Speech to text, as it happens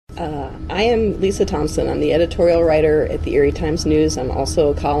I am Lisa Thompson. I'm the editorial writer at the Erie Times-News. I'm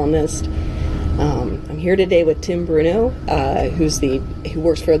also a columnist. I'm here today with Tim Bruno, who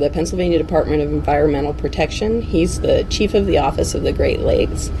works for the Pennsylvania Department of Environmental Protection. He's the chief of the Office of the Great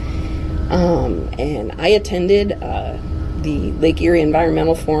Lakes. And I attended the Lake Erie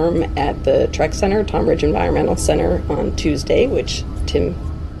Environmental Forum at the Trek Center, Tom Ridge Environmental Center, on Tuesday, which Tim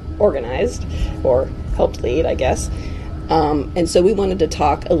organized, or helped lead, I guess. And so we wanted to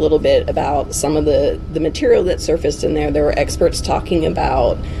talk a little bit about some of the material that surfaced in there. There were experts talking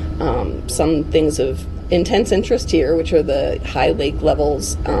about some things of intense interest here, which are the high lake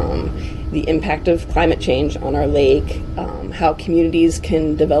levels, the impact of climate change on our lake, how communities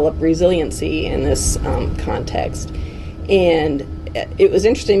can develop resiliency in this context. And it was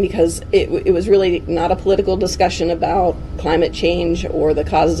interesting because it was really not a political discussion about climate change or the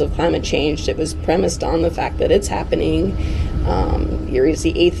causes of climate change. It was premised on the fact that it's happening. Erie is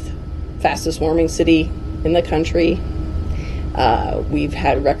the 8th fastest warming city in the country. We've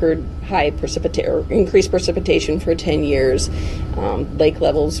had record high increased precipitation for 10 years. Lake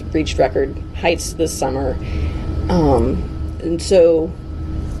levels reached record heights this summer. And so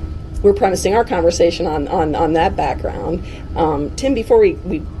we're premising our conversation on that background. Tim, before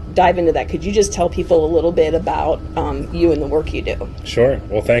we dive into that, could you just tell people a little bit about you and the work you do? Sure.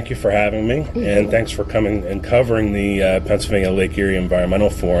 Well, thank you for having me, and thanks for coming and covering the Pennsylvania Lake Erie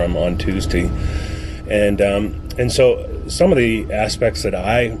Environmental Forum on Tuesday. And so some of the aspects that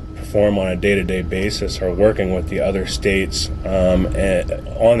I perform on a day-to-day basis are working with the other states on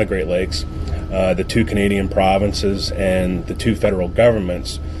the Great Lakes, the 2 Canadian provinces, and the 2 federal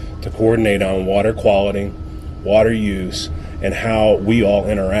governments to coordinate on water quality, water use, and how we all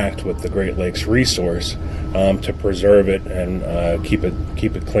interact with the Great Lakes resource to preserve it and keep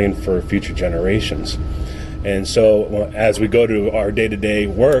it clean for future generations. And so as we go to our day-to-day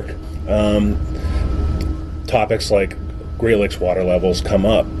work, topics like Great Lakes water levels come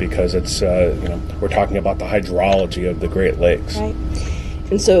up because it's we're talking about the hydrology of the Great Lakes. Right.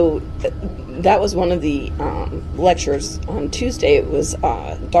 And so that was one of the lectures on Tuesday. It was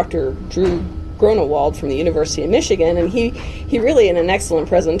Dr. Drew Grunewald from the University of Michigan, and he really, in an excellent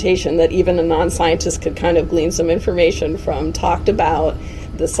presentation that even a non-scientist could kind of glean some information from, talked about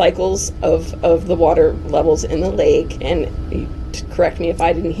the cycles of the water levels in the lake. And correct me if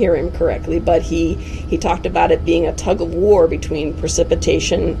I didn't hear him correctly, but he talked about it being a tug of war between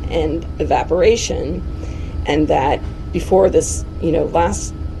precipitation and evaporation, and that before this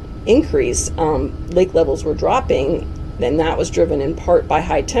last increase, lake levels were dropping, and that was driven in part by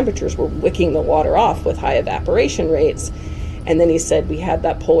high temperatures. We're wicking the water off with high evaporation rates. And then he said we had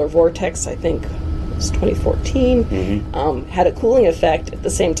that polar vortex, I think it was 2014, had a cooling effect. At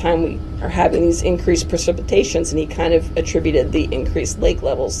the same time, we are having these increased precipitations, and he kind of attributed the increased lake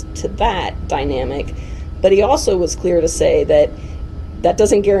levels to that dynamic. But he also was clear to say that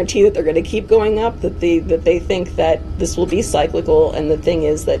doesn't guarantee that they're going to keep going up, that they think that this will be cyclical, and the thing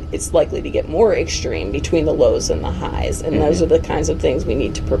is that it's likely to get more extreme between the lows and the highs, and those are the kinds of things we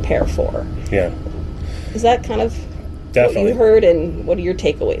need to prepare for. Yeah. Is that kind of Definitely what you heard, and what are your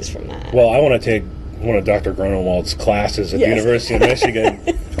takeaways from that? Well, I want to take one of Dr. Grunewald's classes at the University of Michigan,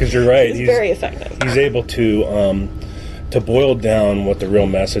 because you're right. He's very effective. He's able to boil down what the real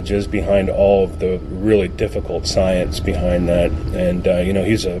message is behind all of the really difficult science behind that. And,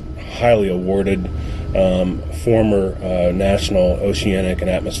 he's a highly awarded former National Oceanic and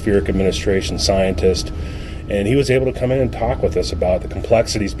Atmospheric Administration scientist. And he was able to come in and talk with us about the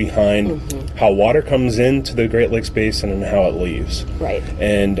complexities behind how water comes into the Great Lakes Basin and how it leaves. Right.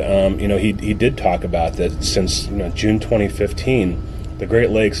 And, he did talk about that since, June 2015, the Great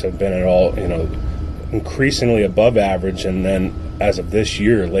Lakes have been at all, increasingly above average, and then as of this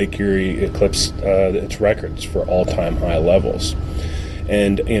year, Lake Erie eclipsed its records for all-time high levels.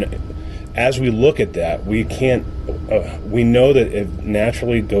 And as we look at that, we know that it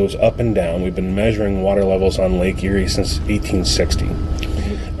naturally goes up and down. We've been measuring water levels on Lake Erie since 1860,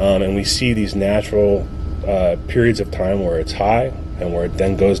 and we see these natural periods of time where it's high and where it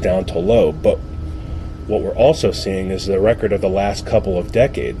then goes down to low. But what we're also seeing is the record of the last couple of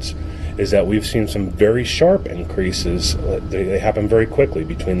decades is that we've seen some very sharp increases. They happen very quickly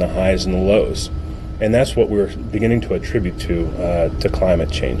between the highs and the lows. And that's what we're beginning to attribute to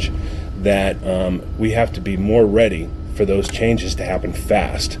climate change, that we have to be more ready for those changes to happen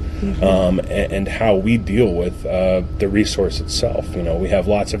fast, and how we deal with the resource itself. We have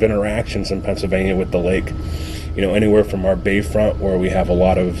lots of interactions in Pennsylvania with the lake, anywhere from our bayfront, where we have a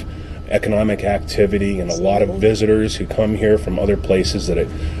lot of economic activity and a lot of visitors who come here from other places that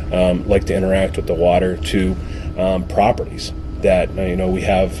like to interact with the water, to properties that we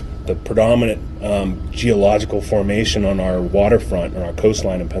have the predominant geological formation on our waterfront, on our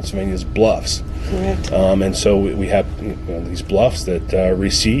coastline in Pennsylvania, is bluffs. Correct. And so we have these bluffs that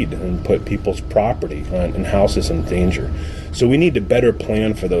recede and put people's property and houses in danger. So we need to better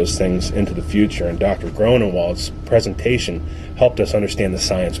plan for those things into the future. And Dr. Gronewald's presentation helped us understand the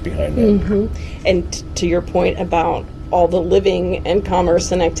science behind that. Mm-hmm. And to your point about all the living and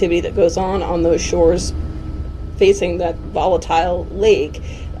commerce and activity that goes on those shores facing that volatile lake,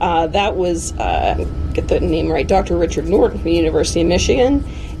 that was, get the name right, Dr. Richard Norton from the University of Michigan,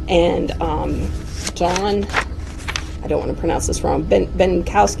 and John, I don't want to pronounce this wrong,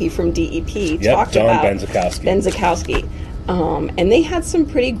 Benkowski from DEP talked about Benzakowski. And they had some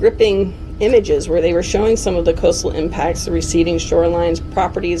pretty gripping images where they were showing some of the coastal impacts, the receding shorelines,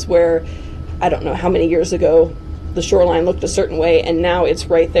 properties where, I don't know how many years ago, the shoreline looked a certain way, and now it's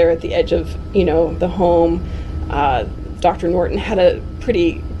right there at the edge of, the home. Dr. Norton had a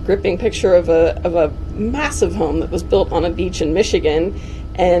pretty gripping picture of a massive home that was built on a beach in Michigan,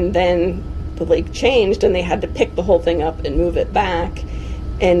 and then the lake changed and they had to pick the whole thing up and move it back.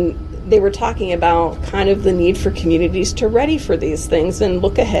 And they were talking about kind of the need for communities to ready for these things and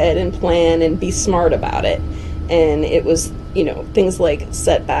look ahead and plan and be smart about it. And it was, things like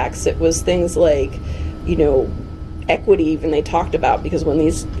setbacks. It was things like, equity even they talked about, because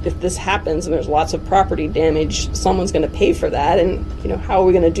if this happens and there's lots of property damage, someone's going to pay for that, and how are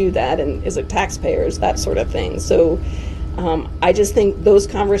we going to do that, and is it taxpayers, that sort of thing. So I just think those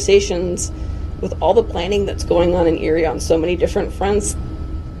conversations, with all the planning that's going on in Erie on so many different fronts,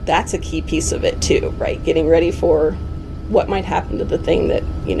 that's a key piece of it too, right? Getting ready for what might happen to the thing that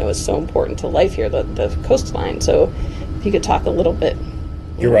is so important to life here, the coastline. So if you could talk a little bit.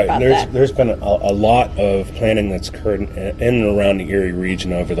 You're right. There's been a lot of planning that's occurred in and around the Erie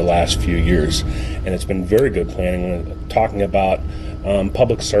region over the last few years, and it's been very good planning. Talking about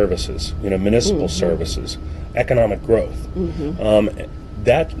public services, municipal services, economic growth.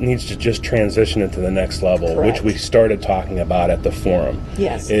 That needs to just transition into the next level, Correct. Which we started talking about at the forum.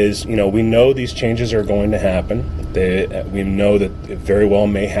 Yes. Is, we know these changes are going to happen. We know that it very well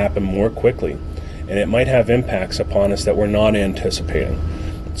may happen more quickly, and it might have impacts upon us that we're not anticipating.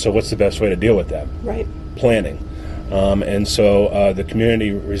 So what's the best way to deal with that? Right. Planning. And so the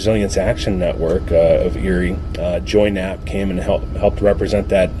Community Resilience Action Network of Erie, Joy Knapp came and helped represent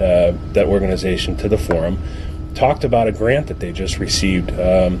that organization to the forum, talked about a grant that they just received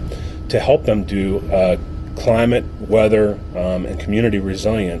to help them do climate, weather, and community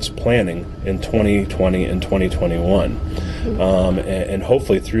resilience planning in 2020 and 2021. And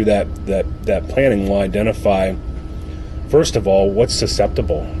hopefully through that planning we'll identify, first of all, what's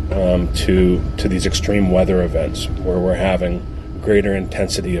susceptible to these extreme weather events where we're having greater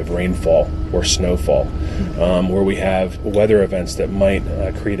intensity of rainfall or snowfall, where we have weather events that might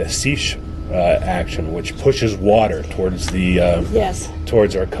create a siege action, which pushes water towards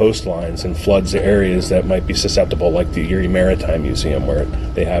towards our coastlines and floods the areas that might be susceptible, like the Erie Maritime Museum, where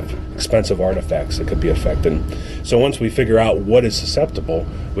they have expensive artifacts that could be affected. So once we figure out what is susceptible,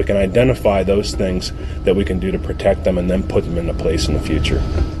 we can identify those things that we can do to protect them and then put them into place in the future.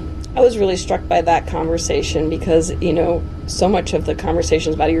 I was really struck by that conversation because, so much of the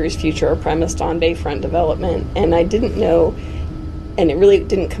conversations about Erie's future are premised on bayfront development, and I didn't know, and it really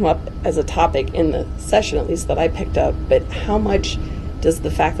didn't come up as a topic in the session, at least that I picked up, but how much does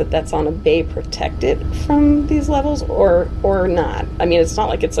the fact that that's on a bay protect it from these levels or not? I mean, it's not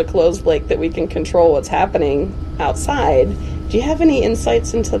like it's a closed lake that we can control what's happening outside. Do you have any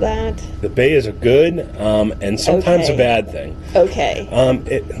insights into that? The bay is a good and sometimes a bad thing. Okay.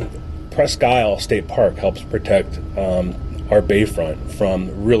 Presque Isle State Park helps protect our bayfront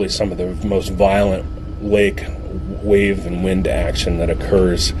from really some of the most violent lake wave and wind action that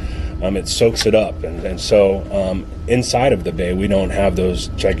occurs. It soaks it up, and so inside of the bay we don't have those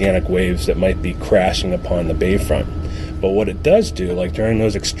gigantic waves that might be crashing upon the bayfront. But what it does do, like during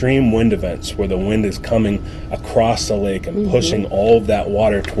those extreme wind events where the wind is coming across the lake and pushing all of that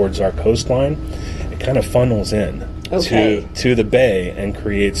water towards our coastline, it kind of funnels in to the bay and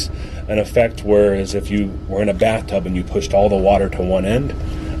creates an effect, whereas if you were in a bathtub and you pushed all the water to one end,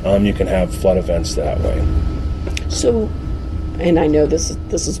 you can have flood events that way. So, and I know this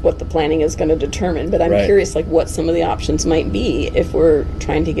is what the planning is going to determine, but I'm curious, like, what some of the options might be if we're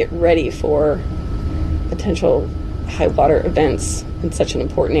trying to get ready for potential high water events in such an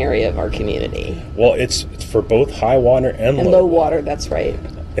important area of our community. Well, it's for both high water and low water. That's right.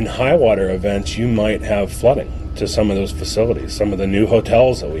 In high water events, you might have flooding to some of those facilities, some of the new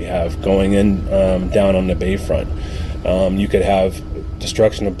hotels that we have going in down on the bayfront. You could have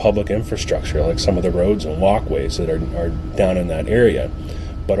destruction of public infrastructure, like some of the roads and walkways that are down in that area.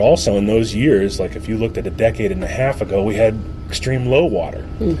 But also in those years, like if you looked at a decade and a half ago, we had extreme low water.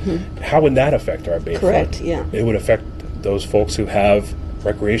 How would that affect our bayfront? Correct, yeah. It would affect those folks who have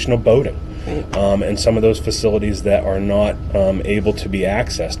recreational boating. Right. And some of those facilities that are not able to be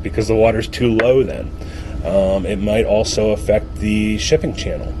accessed because the water's too low then. It might also affect the shipping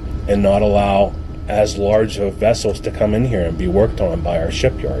channel and not allow as large of vessels to come in here and be worked on by our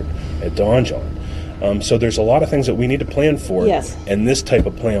shipyard at Donjon. So there's a lot of things that we need to plan for. Yes. And this type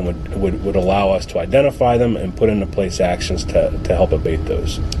of plan would allow us to identify them and put into place actions to help abate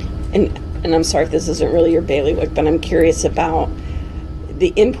those. And I'm sorry if this isn't really your bailiwick, but I'm curious about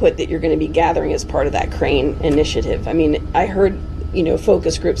the input that you're going to be gathering as part of that Crane initiative. I mean, I heard,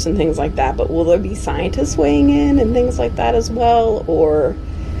 focus groups and things like that, but will there be scientists weighing in and things like that as well, or?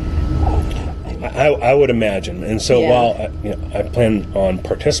 I would imagine. And so while I plan on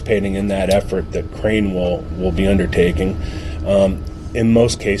participating in that effort that Crane will be undertaking, in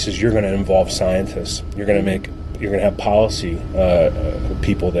most cases you're going to involve scientists. You're going to have policy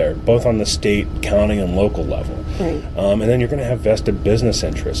people there, both on the state, county, and local level. Right. And then you're going to have vested business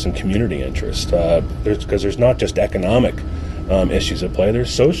interests and community interests. Because there's not just economic issues at play,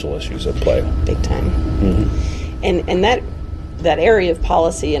 there's social issues at play. Big time. And that area of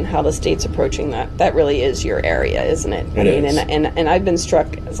policy and how the state's approaching that really is your area, isn't it? It is. And I've been struck,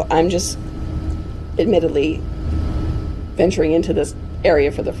 I'm just admittedly venturing into this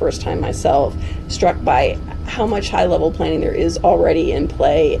area for the first time myself, struck by how much high-level planning there is already in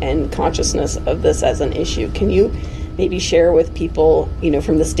play and consciousness of this as an issue. Can you maybe share with people,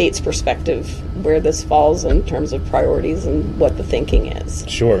 from the state's perspective, where this falls in terms of priorities and what the thinking is?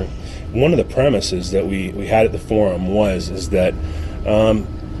 Sure. One of the premises that we had at the forum is that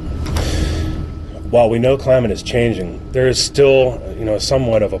while we know climate is changing, there is still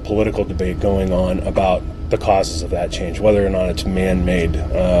somewhat of a political debate going on about the causes of that change, whether or not it's man-made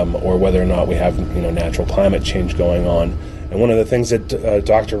or whether or not we have natural climate change going on. And one of the things that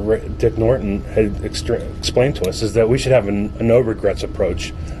Dr. Dick Norton had explained to us is that we should have a no-regrets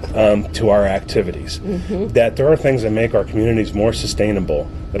approach to our activities. That there are things that make our communities more sustainable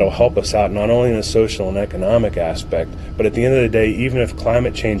that will help us out not only in the social and economic aspect, but at the end of the day, even if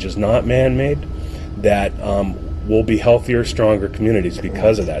climate change is not man-made, that we'll be healthier, stronger communities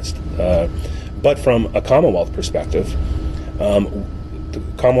because of that. But from a Commonwealth perspective, the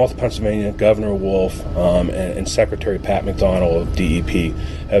Commonwealth of Pennsylvania, Governor Wolf, and Secretary Pat McDonald of DEP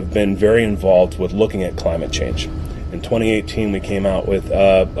have been very involved with looking at climate change. In 2018, we came out with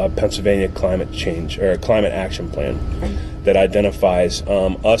a Pennsylvania climate change or a climate action plan that identifies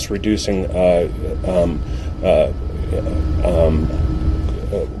us reducing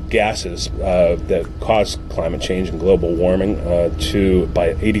gases that cause climate change and global warming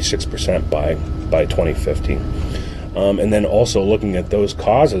by 86% by 2050. And then also looking at those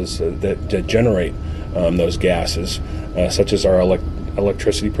causes that generate those gases, such as our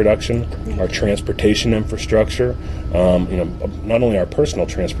electricity production, our transportation infrastructure, not only our personal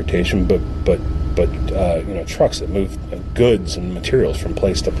transportation, but trucks that move goods and materials from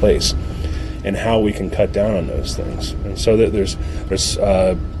place to place, and how we can cut down on those things. And so that there's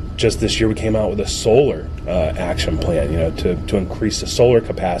just this year we came out with a solar action plan, to increase the solar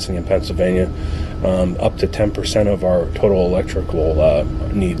capacity in Pennsylvania up to 10% of our total electrical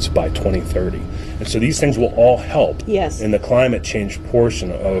needs by 2030. And so these things will all help in the climate change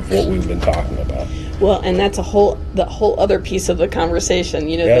portion of what we've been talking about. Well, and that's the whole other piece of the conversation.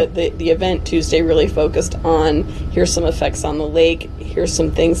 The event Tuesday really focused on, here's some effects on the lake, here's some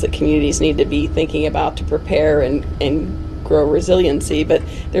things that communities need to be thinking about to prepare and grow resiliency, but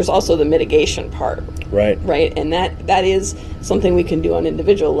there's also the mitigation part. Right, and that is something we can do on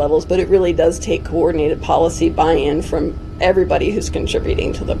individual levels, but it really does take coordinated policy buy-in from everybody who's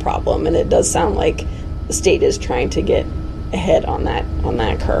contributing to the problem, and it does sound like the state is trying to get ahead on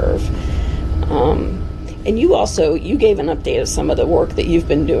that curve. And you gave an update of some of the work that you've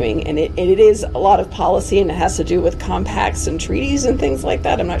been doing, and it is a lot of policy, and it has to do with compacts and treaties and things like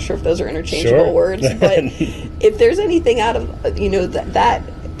that. I'm not sure if those are interchangeable words, but if there's anything out of that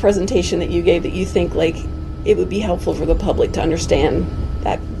presentation that you gave that you think like it would be helpful for the public to understand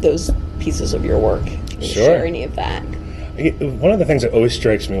those pieces of your work, share any of that. One of the things that always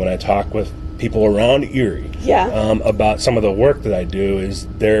strikes me when I talk with people around Erie about some of the work that I do is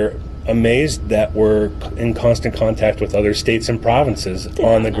they're amazed that we're in constant contact with other states and provinces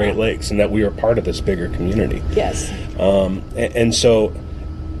on the Great Lakes, and that we are part of this bigger community. Yes. And so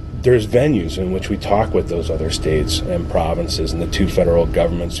there's venues in which we talk with those other states and provinces and the two federal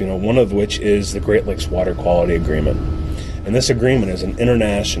governments, one of which is the Great Lakes Water Quality Agreement. And this agreement is it's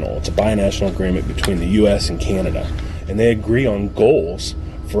a binational agreement between the U.S. and Canada. And they agree on goals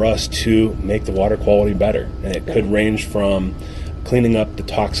for us to make the water quality better. And it could range from cleaning up the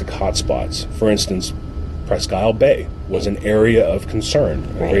toxic hotspots. For instance, Presque Isle Bay was an area of concern,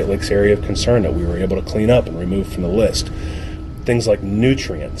 a Great Lakes area of concern that we were able to clean up and remove from the list. Things like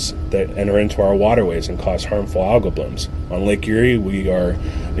nutrients that enter into our waterways and cause harmful algal blooms. On Lake Erie, we are,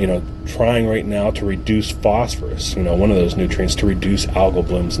 trying right now to reduce phosphorus, one of those nutrients, to reduce algal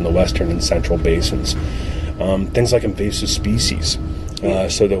blooms in the western and central basins. Things like invasive species,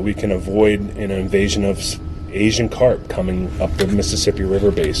 so that we can avoid an invasion of Asian carp coming up the Mississippi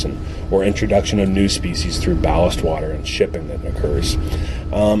River Basin, or introduction of new species through ballast water and shipping that occurs.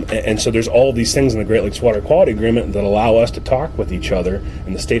 And so there's all these things in the Great Lakes Water Quality Agreement that allow us to talk with each other,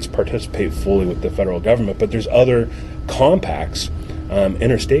 and the states participate fully with the federal government. But there's other compacts,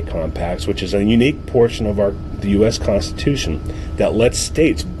 interstate compacts, which is a unique portion of the U.S. Constitution that lets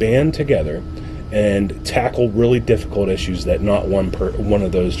states band together and tackle really difficult issues that not one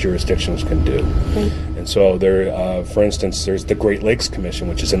of those jurisdictions can do. And so there, for instance, there's the Great Lakes Commission,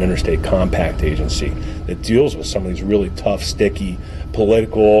 which is an interstate compact agency that deals with some of these really tough, sticky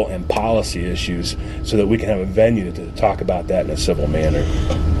political and policy issues, so that we can have a venue to talk about that in a civil manner.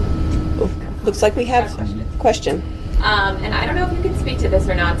 Looks like we have a question. And I don't know if you can speak to this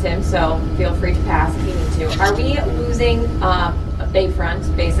or not, Tim, so feel free to pass if you need to. Are we losing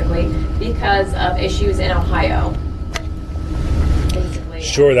Bayfront, basically, because of issues in Ohio? Basically.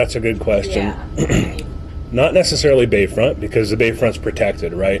 Sure, that's a good question. Yeah. Not necessarily Bayfront, because the Bayfront's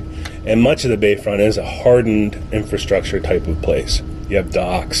protected, right? And much of the Bayfront is a hardened infrastructure type of place. You have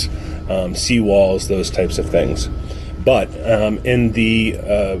docks, seawalls, those types of things. But in the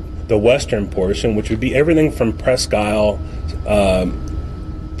western portion, which would be everything from Presque Isle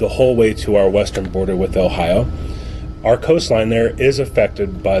the whole way to our western border with Ohio, our coastline there is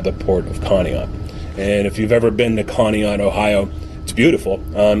affected by the port of Conneaut. And if you've ever been to Conneaut, Ohio, it's beautiful,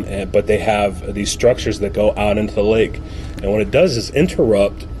 but they have these structures that go out into the lake. And what it does is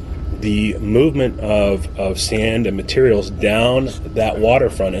interrupt the movement of sand and materials down that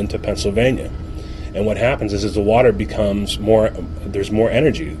waterfront into Pennsylvania. And what happens is, as the water becomes there's more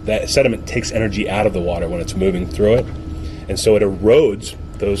energy. That sediment takes energy out of the water when it's moving through it. And so it erodes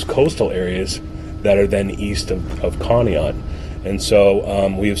those coastal areas that are then east of Conneaut. And so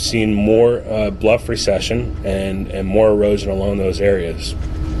we have seen more bluff recession and more erosion along those areas.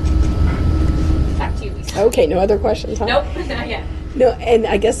 Back to you, Lisa. Okay, no other questions, huh? Nope, not yet. No, and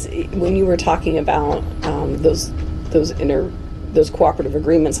I guess when you were talking about those cooperative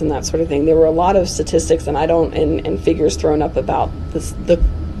agreements and that sort of thing, there were a lot of statistics and figures thrown up about the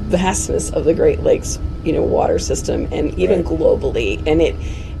vastness of the Great Lakes, water system, and even globally.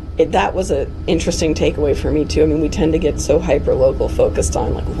 And that was an interesting takeaway for me too. I mean, we tend to get so hyper local focused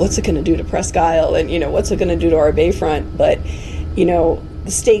on what's it going to do to Presque Isle, and what's it going to do to our bayfront, but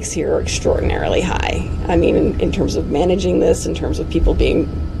the stakes here are extraordinarily high. I mean, in terms of managing this, in terms of people being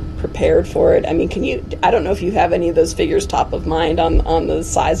prepared for it. I mean, I don't know if you have any of those figures top of mind on the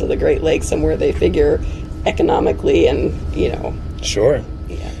size of the Great Lakes and where they figure economically and, Sure.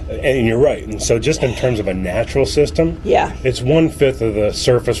 Yeah. And you're right. And so just in terms of a natural system, it's 1/5 of the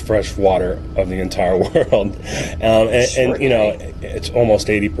surface fresh water of the entire world. It's almost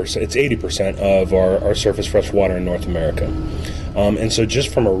 80%. It's 80% of our surface fresh water in North America. And so just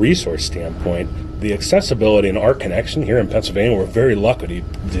from a resource standpoint, the accessibility and our connection here in Pennsylvania, we're very lucky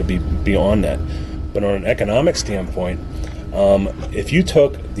to be beyond that. But on an economic standpoint, if you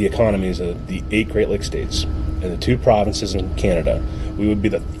took the economies of the 8 Great Lakes states and the 2 provinces in Canada, we would be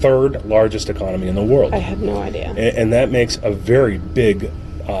the 3rd largest economy in the world. I had no idea. And that makes a very big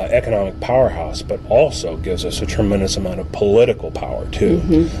economic powerhouse, but also gives us a tremendous amount of political power, too,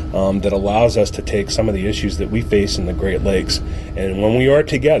 that allows us to take some of the issues that we face in the Great Lakes, and when we are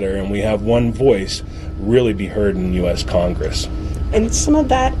together and we have one voice, really be heard in U.S. Congress. And some of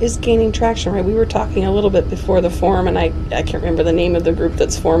that is gaining traction, right? We were talking a little bit before the forum, and I can't remember the name of the group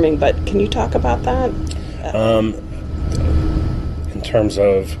that's forming, but can you talk about that? In terms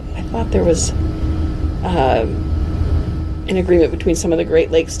of... I thought there was an agreement between some of the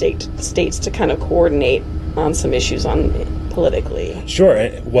Great Lakes states to kind of coordinate on some issues politically. Sure.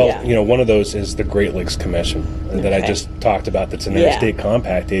 Well, one of those is the Great Lakes Commission that I just talked about. That's an interstate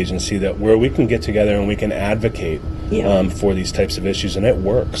compact agency where we can get together and we can advocate for these types of issues, and it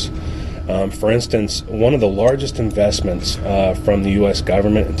works. For instance, one of the largest investments from the U.S.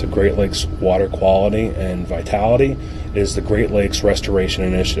 government into Great Lakes water quality and vitality is the Great Lakes Restoration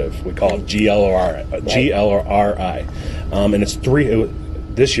Initiative. We call it GLRI. And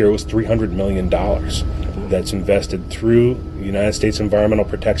this year it was $300 million. that's invested through the United States Environmental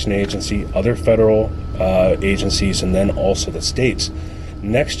Protection Agency, other federal agencies, and then also the states.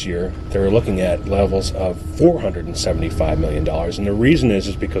 Next year, they're looking at levels of $475 million. And the reason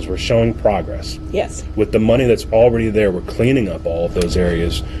is because we're showing progress. Yes. With the money that's already there, we're cleaning up all of those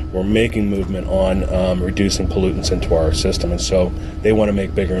areas. We're making movement on reducing pollutants into our system. And so they want to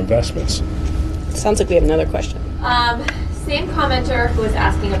make bigger investments. Sounds like we have another question. Same commenter who was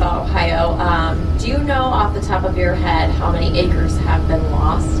asking about Ohio. Do you know off the top of your head how many acres have been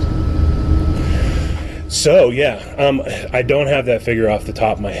lost? So, I don't have that figure off the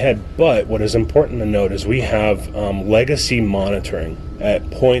top of my head, but what is important to note is we have legacy monitoring at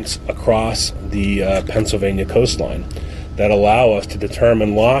points across the Pennsylvania coastline that allow us to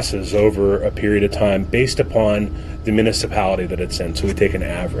determine losses over a period of time based upon the municipality that it's in. So we take an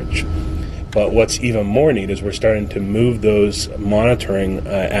average. But what's even more neat is we're starting to move those monitoring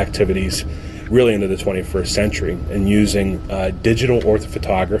activities really into the 21st century and using digital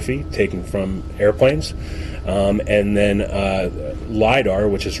orthophotography taken from airplanes, and then LIDAR,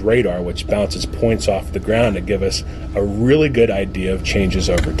 which is radar, which bounces points off the ground to give us a really good idea of changes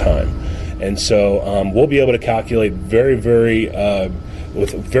over time. And so we'll be able to calculate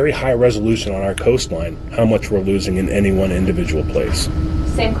with very high resolution on our coastline how much we're losing in any one individual place.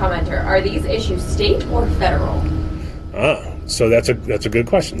 Same commenter. Are these issues state or federal? So that's a good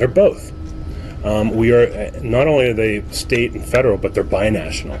question. They're both. We are not only are they state and federal, but they're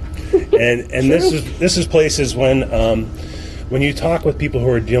binational, and this is places when you talk with people who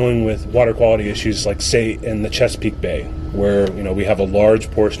are dealing with water quality issues, like say in the Chesapeake Bay, where we have a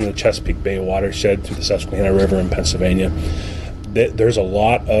large portion of the Chesapeake Bay watershed through the Susquehanna River in Pennsylvania. There's a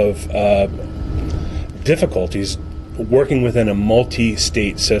lot of difficulties working within a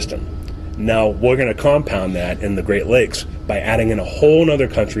multi-state system. Now, we're going to compound that in the Great Lakes by adding in a whole other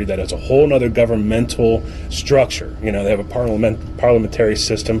country that has a whole other governmental structure. They have a parliamentary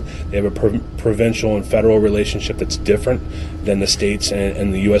system. They have a provincial and federal relationship that's different than the states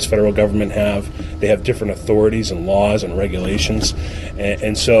and the U.S. federal government have. They have different authorities and laws and regulations.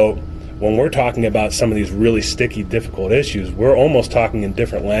 And so when we're talking about some of these really sticky, difficult issues, we're almost talking in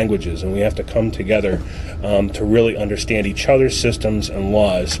different languages, and we have to come together to really understand each other's systems and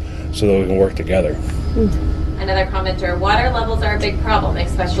laws so that we can work together. Another commenter, water levels are a big problem,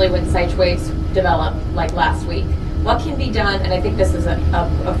 especially when site waves develop like last week. What can be done, and I think this is a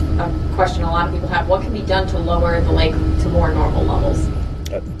question a lot of people have, what can be done to lower the lake to more normal levels?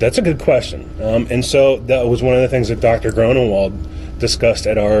 That's a good question. And so that was one of the things that Dr. Gronewald discussed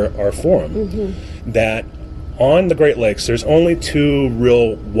at our forum, that on the Great Lakes there's only two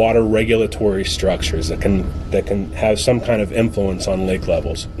real water regulatory structures that can have some kind of influence on lake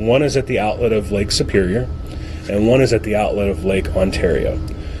levels. One is at the outlet of Lake Superior, and one is at the outlet of Lake Ontario.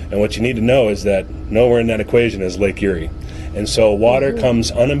 And what you need to know is that nowhere in that equation is Lake Erie. And so water comes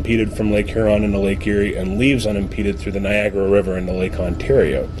unimpeded from Lake Huron into Lake Erie and leaves unimpeded through the Niagara River into Lake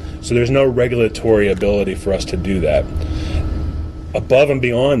Ontario. So there's no regulatory ability for us to do that. Above and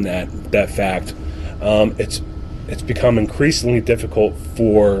beyond that fact, it's become increasingly difficult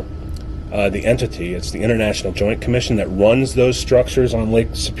for the entity. It's the International Joint Commission that runs those structures on Lake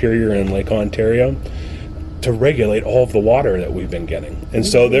Superior and Lake Ontario to regulate all of the water that we've been getting. And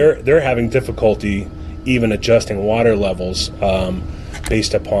so they're having difficulty even adjusting water levels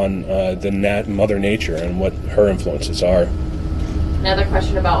based upon the Mother Nature and what her influences are. Another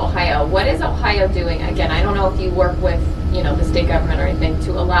question about Ohio. What is Ohio doing? Again, I don't know if you work with the state government or anything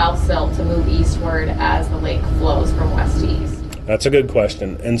to allow silt to move eastward as the lake flows from west to east. That's a good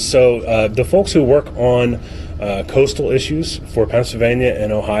question. And so the folks who work on coastal issues for Pennsylvania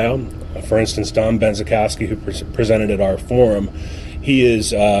and Ohio, for instance, Don Benzakowski, who presented at our forum, he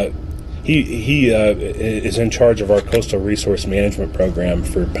is in charge of our coastal resource management program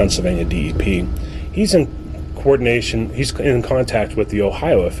for Pennsylvania DEP. He's in contact with the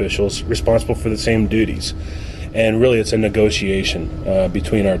Ohio officials responsible for the same duties. And really it's a negotiation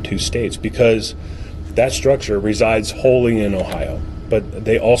between our two states, because that structure resides wholly in Ohio, but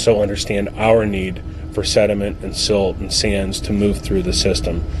they also understand our need for sediment and silt and sands to move through the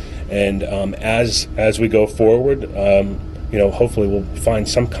system. And as we go forward, hopefully we'll find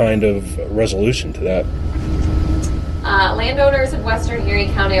some kind of resolution to that. Landowners in Western Erie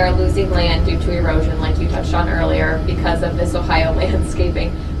County are losing land due to erosion, like you touched on earlier, because of this Ohio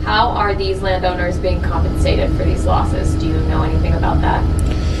landscaping. How are these landowners being compensated for these losses? Do you know anything about that?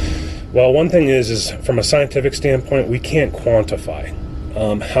 Well, one thing is from a scientific standpoint, we can't quantify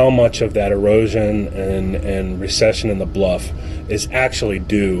how much of that erosion and recession in the bluff is actually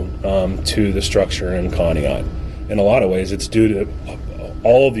due to the structure in Conneaut. In a lot of ways, it's due to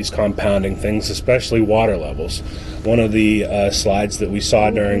all of these compounding things, especially water levels. One of the slides that we saw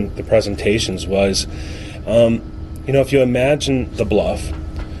during the presentations was, if you imagine the bluff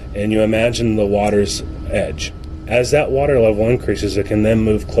and you imagine the water's edge, as that water level increases, it can then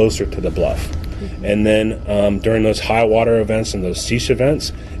move closer to the bluff. And then during those high water events and those cease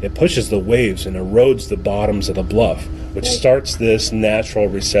events, it pushes the waves and erodes the bottoms of the bluff, which starts this natural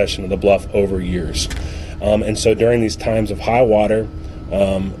recession of the bluff over years. And so during these times of high water,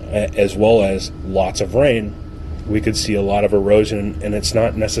 as well as lots of rain, we could see a lot of erosion, and it's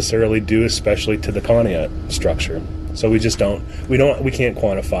not necessarily due especially to the conneaut structure. So we can't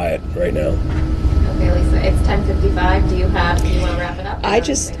quantify it right now. Okay, Lisa, it's 10:55. Do you want to wrap it up?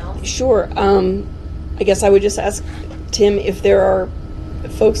 Sure. I guess I would just ask Tim, if there are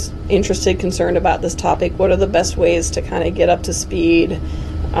folks interested, concerned about this topic, what are the best ways to kind of get up to speed,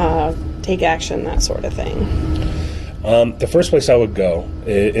 take action, that sort of thing? The first place I would go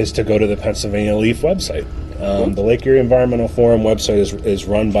is to go to the Pennsylvania Leaf website. The Lake Erie Environmental Forum website is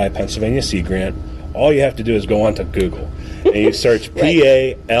run by Pennsylvania Sea Grant. All you have to do is go onto Google and you search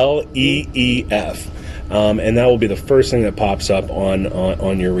PALEEF, and that will be the first thing that pops up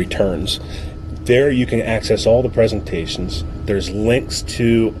on your returns. There you can access all the presentations. There's links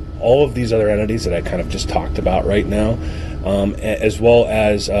to all of these other entities that I kind of just talked about right now, as well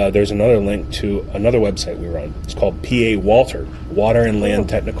as there's another link to another website we run. It's called PA Walter, Water and Land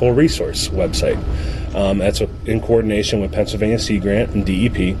Technical Resource website. That's in coordination with Pennsylvania Sea Grant and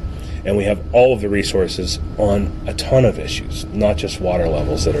DEP, and we have all of the resources on a ton of issues, not just water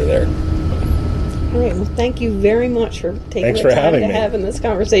levels that are there. All right. Well, thank you very much for taking the time to having this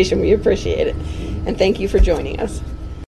conversation. We appreciate it. And thank you for joining us.